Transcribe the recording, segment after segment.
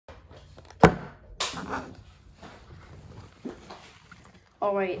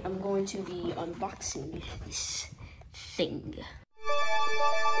Alright, I'm going to be unboxing this thing.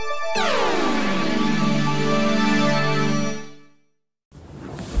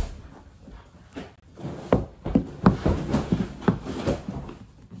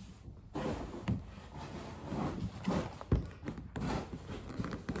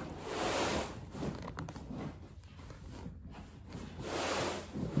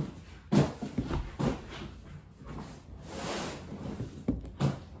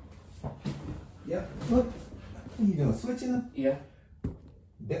 Yeah, look. What you doing, switching them? Yeah.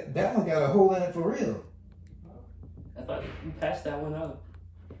 That one got a hole in it for real. I thought you passed that one out.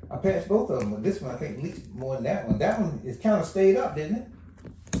 I passed both of them, but this one I think leaked more than that one. That one is kind of stayed up, didn't it?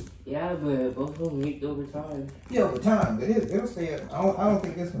 Yeah, but both of them leaked over time. Yeah, over time, but it'll stay up. I don't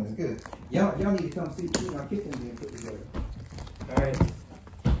think this one is good. Y'all need to come see my kitchen being put together. All right.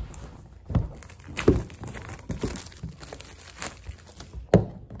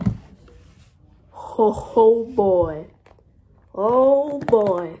 Oh boy. Oh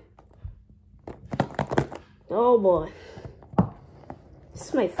boy. Oh boy.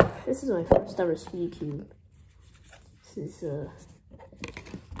 This is my first ever speed cube. This is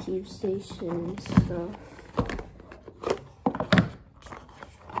cube station stuff.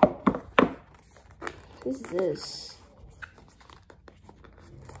 What is this?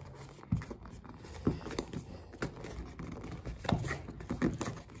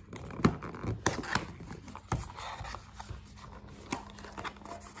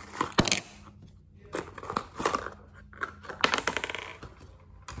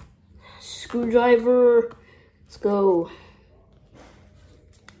 Screwdriver. Let's go.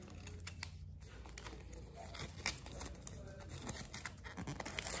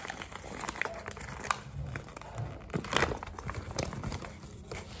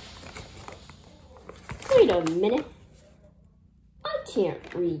 Wait a minute. I can't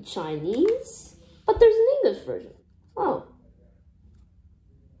read Chinese, but there's an English version. Oh.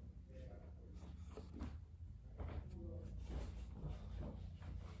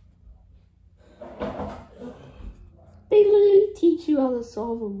 They literally teach you how to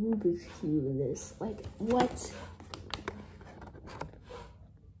solve a Rubik's Cube in this. Like, what?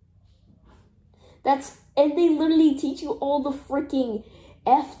 And they literally teach you all the freaking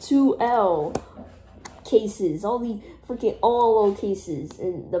F2L cases, all the freaking OLO cases,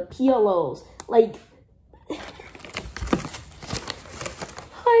 and the PLOs. Like,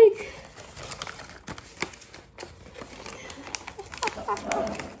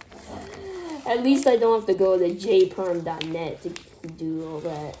 at least I don't have to go to jperm.net to do all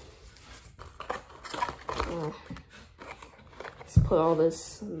that. Let's put all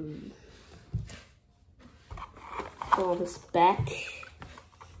this back.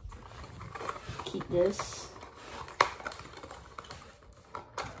 Keep this.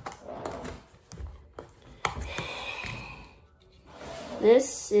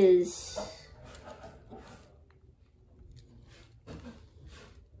 This is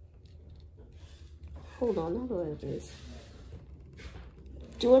hold on, how do I open this?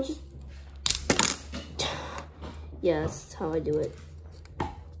 Do I just yeah, that's how I do it.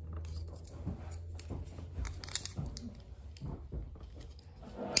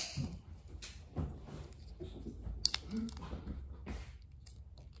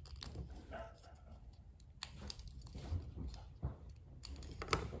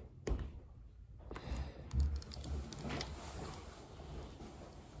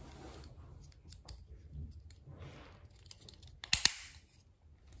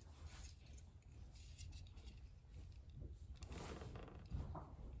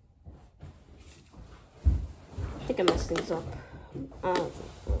 I think I messed things up.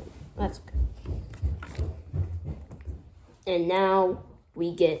 That's good. And now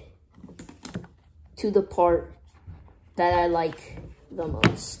we get to the part that I like the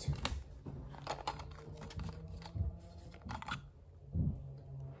most.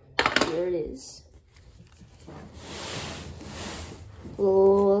 Here it is.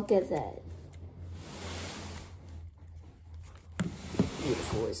 Look at that.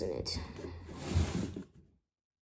 Beautiful, isn't it?